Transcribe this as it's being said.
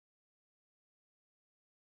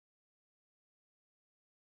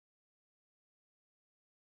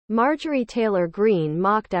Marjorie Taylor Greene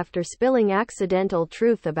mocked after spilling accidental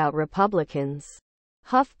truth about Republicans.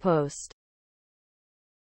 HuffPost.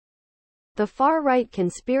 The far-right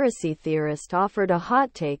conspiracy theorist offered a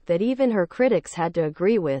hot take that even her critics had to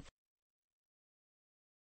agree with.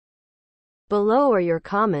 Below are your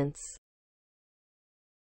comments.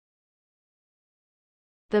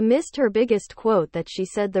 The missed her biggest quote, that she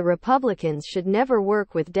said the Republicans should never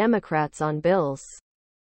work with Democrats on bills.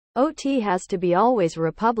 OT has to be always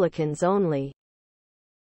Republicans only.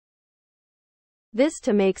 This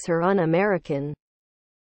to makes her un-American.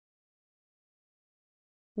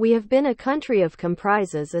 We have been a country of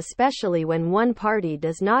compromises, especially when one party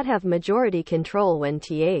does not have majority control, when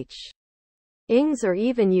ings or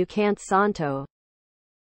even you can't santo.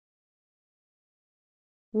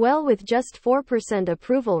 Well, with just 4%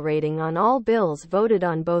 approval rating on all bills voted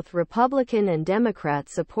on, both Republican and Democrat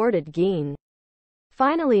supported, Greene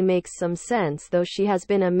finally makes some sense, though she has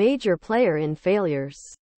been a major player in failures.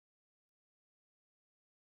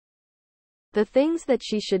 The things that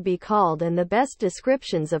she should be called and the best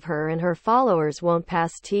descriptions of her and her followers won't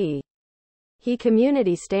pass he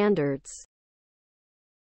community standards.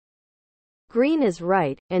 Greene is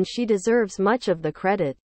right, and she deserves much of the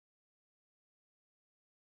credit.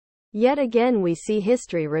 Yet again we see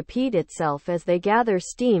history repeat itself as they gather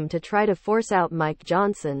steam to try to force out Mike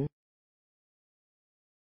Johnson.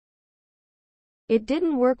 It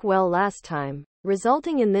didn't work well last time,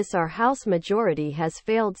 resulting in this: our House majority has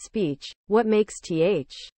failed speech. What makes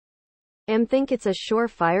think it's a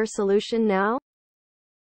surefire solution now?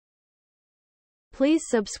 Please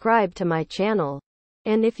subscribe to my channel.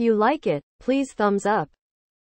 And if you like it, please thumbs up.